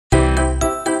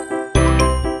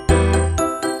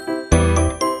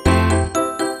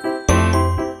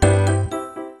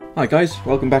Hi guys,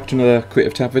 welcome back to another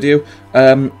Creative Tab video.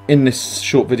 In this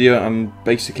short video I'm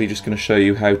basically just going to show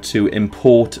you how to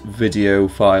import video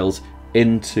files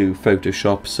into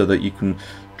Photoshop so that you can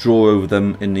draw over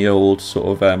them in the old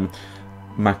sort of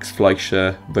Max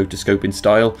Fleischer rotoscoping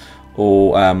style,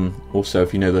 or also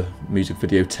if you know the music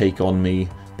video Take On Me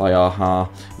by a-ha,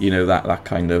 you know that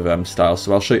kind of style.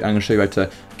 So I'm going to show you how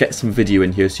to get some video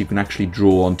in here so you can actually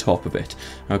draw on top of it.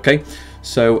 Okay,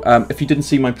 so if you didn't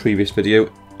see my previous video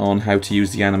on how to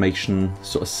use the animation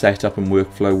sort of setup and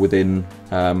workflow within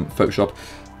Photoshop,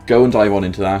 go and dive on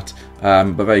into that.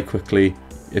 But very quickly,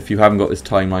 if you haven't got this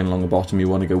timeline along the bottom, you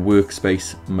want to go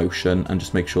workspace, motion, and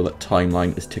just make sure that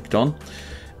timeline is ticked on.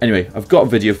 Anyway, I've got a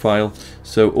video file,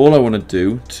 so all I want to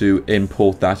do to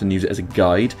import that and use it as a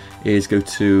guide is go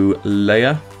to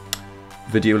Layer,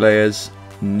 Video Layers,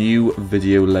 New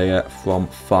Video Layer from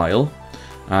File,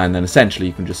 and then essentially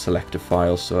you can just select a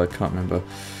file. So I can't remember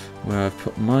where I've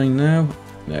put mine now.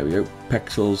 There we go,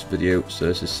 Pexels video. So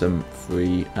this is some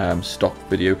free stock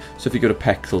video. So if you go to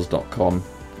pexels.com,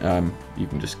 you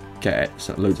can just get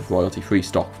loads of royalty-free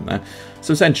stock from there.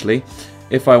 So essentially,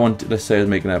 if I want, let's say I was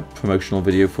making a promotional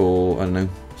video for, I don't know,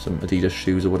 some Adidas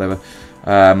shoes or whatever,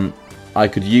 I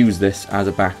could use this as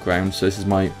a background. So this is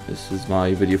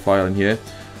my video file in here.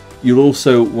 You'll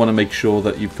also want to make sure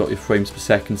that you've got your frames per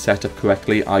second set up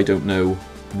correctly. I don't know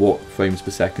what frames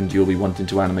per second you'll be wanting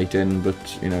to animate in,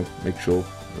 but you know, make sure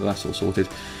that's all sorted.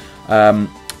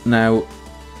 Now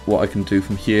what I can do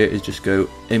from here is just go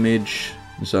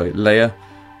layer,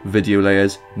 video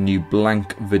layers, new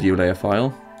blank video layer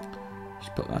file,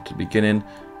 just put that to the beginning,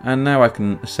 and now I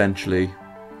can essentially,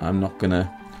 I'm not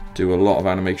gonna do a lot of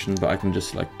animation, but I can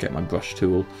just like get my brush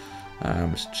tool,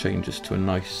 just change this to a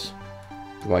nice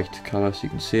bright color so you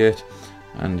can see it,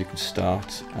 and you can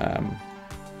start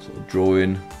sort of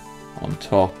drawing on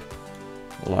top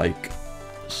like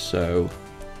so.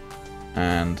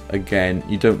 And again,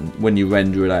 you don't, when you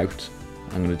render it out,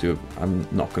 I'm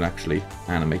not going to actually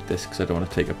animate this because I don't want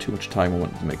to take up too much time. I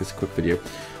want to make this a quick video.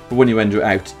 But when you render it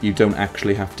out, you don't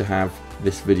actually have to have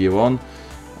this video on,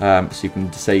 so you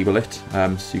can disable it,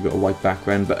 so you've got a white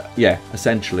background. But yeah,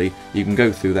 essentially you can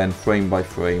go through then frame by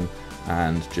frame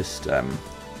and just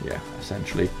yeah,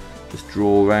 essentially just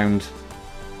draw around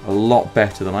a lot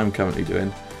better than I'm currently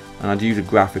doing. And I'd use a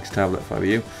graphics tablet if I were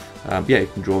you. Yeah, you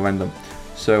can draw around them.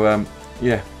 So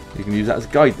yeah, you can use that as a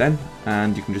guide then,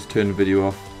 and you can just turn the video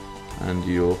off and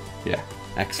you're, yeah,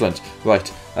 excellent.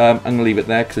 Right, I'm going to leave it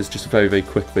there because it's just a very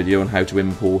quick video on how to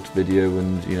import video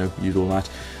and, you know, use all that.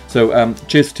 So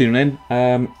cheers for tuning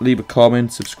in. Leave a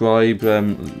comment, subscribe,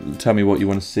 tell me what you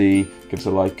want to see, give us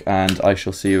a like, and I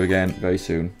shall see you again very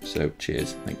soon. So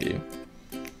cheers, thank you.